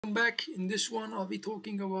Welcome back. In this one, I'll be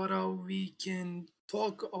talking about how we can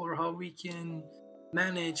talk or how we can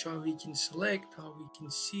manage, how we can select, how we can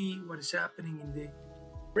see what is happening in the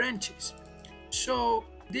branches. So,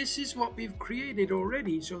 this is what we've created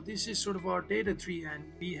already. So, this is sort of our data tree, and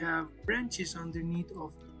we have branches underneath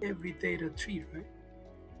of every data tree, right?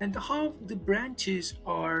 And how the branches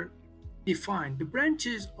are defined. The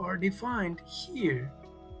branches are defined here,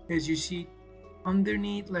 as you see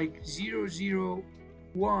underneath, like 0, 0,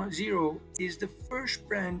 1, 0 is the first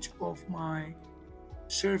branch of my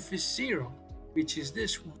surface 0, which is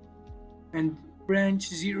this one, and branch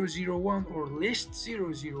 0, 0, 1 or list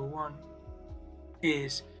 0, 0, 1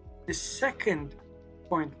 is the second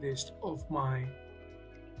point list of my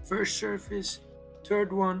first surface,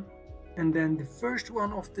 third one, and then the first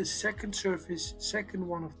one of the second surface, second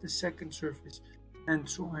one of the second surface, and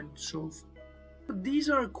so on and so forth. These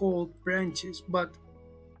are called branches, but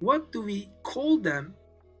what do we call them,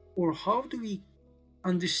 or how do we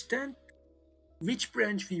understand which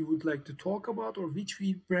branch we would like to talk about, or which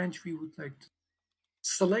branch we would like to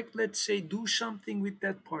select? Let's say do something with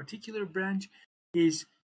that particular branch is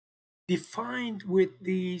defined with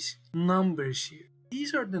these numbers here.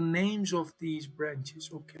 These are the names of these branches,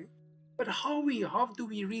 okay? But how do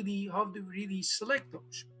we really select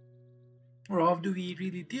those, or how do we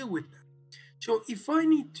really deal with them? So if I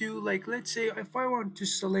need to, like, let's say if I want to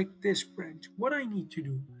select this branch, what I need to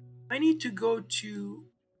do, I need to go to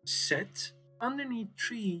set, underneath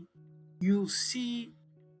tree, you'll see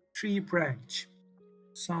tree branch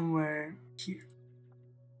somewhere here.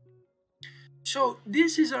 So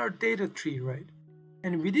this is our data tree, right?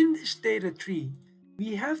 And within this data tree,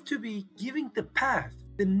 we have to be giving the path,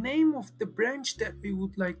 the name of the branch that we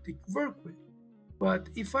would like to work with. But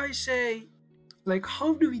if I say, like,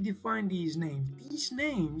 how do we define these names? These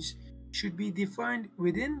names should be defined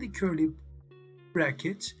within the curly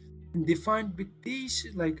brackets and defined with these,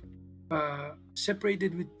 like,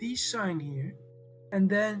 separated with this sign here, and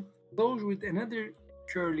then closed with another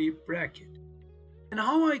curly bracket. And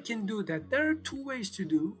how I can do that? There are two ways to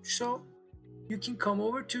do. So you can come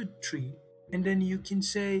over to tree, and then you can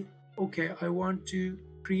say, okay, I want to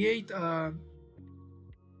create a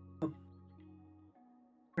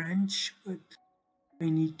branch, but I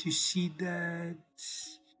need to see that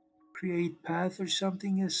create path or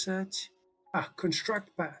something as such.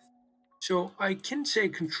 Construct path. So I can say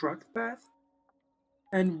construct path,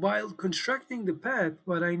 and while constructing the path,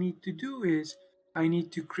 what I need to do is I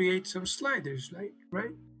need to create some sliders,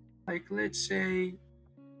 right? Like, let's say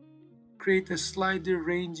create a slider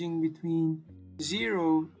ranging between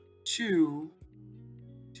 0 to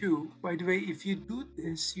 2. By the way, if you do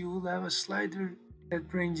this, you will have a slider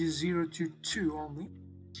that ranges 0 to 2 only,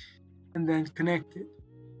 and then connect it.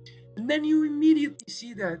 And then you immediately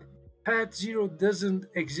see that path 0 doesn't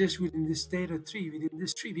exist within this data tree, within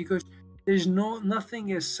this tree, because there's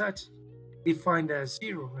nothing as such defined as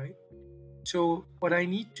 0, right? So what I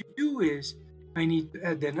need to do is I need to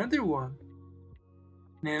add another one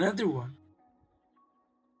and another one.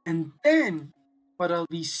 And then what I'll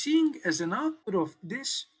be seeing as an output of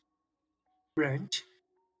this branch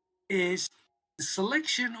is the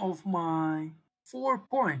selection of my 4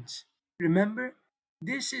 points. Remember,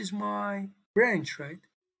 this is my branch, right?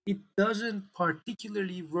 It doesn't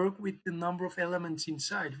particularly work with the number of elements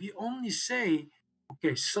inside. We only say,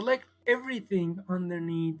 okay, select everything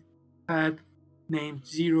underneath path named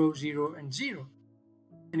 0, 0, and 0.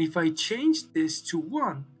 And if I change this to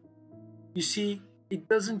 1, you see, it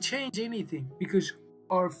doesn't change anything, because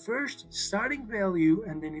our first starting value,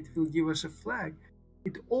 and then it will give us a flag,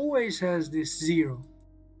 it always has this 0.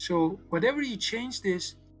 So whatever you change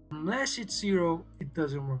this, unless it's 0, it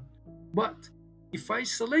doesn't work. But if I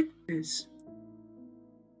select this,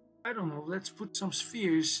 I don't know, let's put some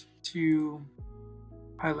spheres to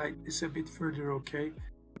highlight this a bit further, okay?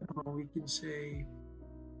 We can say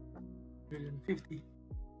 150.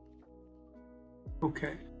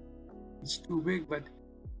 Okay, it's too big, but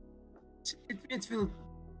it will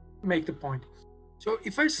make the point. So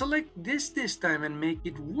if I select this time and make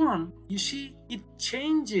it 1, you see it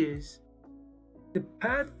changes the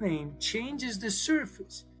path name, changes the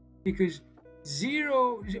surface, because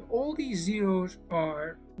 0, all these zeros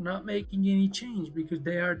are not making any change because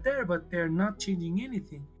they are there, but they're not changing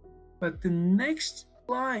anything. But the next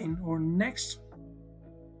line or next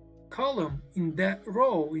column in that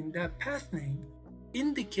row, in that path name,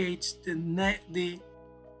 indicates the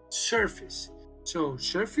surface. So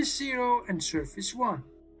surface 0 and surface 1.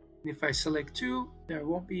 And if I select 2, there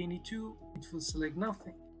won't be any 2, it will select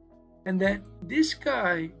nothing. And then this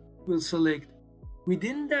guy will select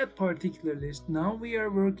within that particular list. Now we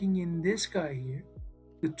are working in this guy here.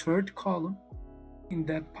 the third column in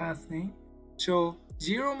that path name. So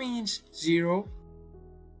 0 means 0,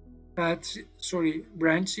 branch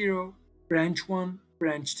 0, branch 1,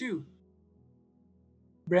 branch 2.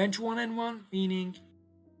 Branch 1 and 1 meaning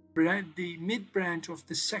the mid branch of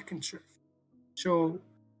the second tree. So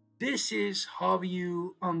this is how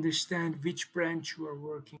you understand which branch you are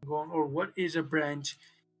working on, or what is a branch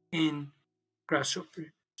in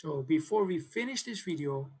Grasshopper. So before we finish this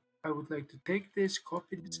video, I would like to take this,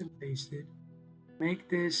 copy this and paste it, make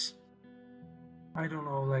this, I don't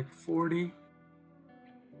know, like 40,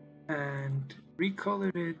 and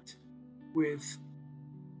recolor it with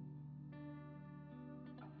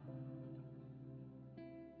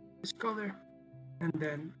this color, and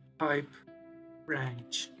then type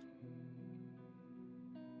branch.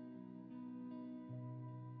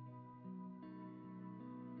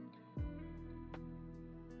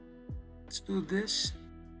 Let's do this,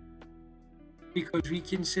 because we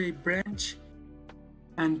can say branch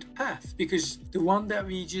and path, because the one that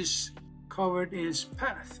we just covered is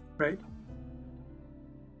path, right?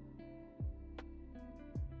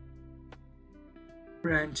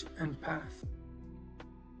 Branch and path.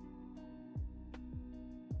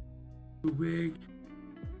 Too big.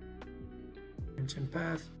 Branch and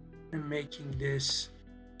path, and making this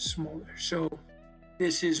smaller. So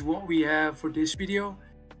this is what we have for this video,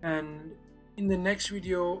 and in the next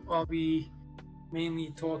video I'll be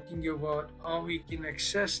mainly talking about how we can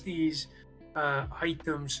access these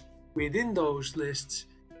items within those lists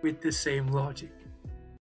with the same logic.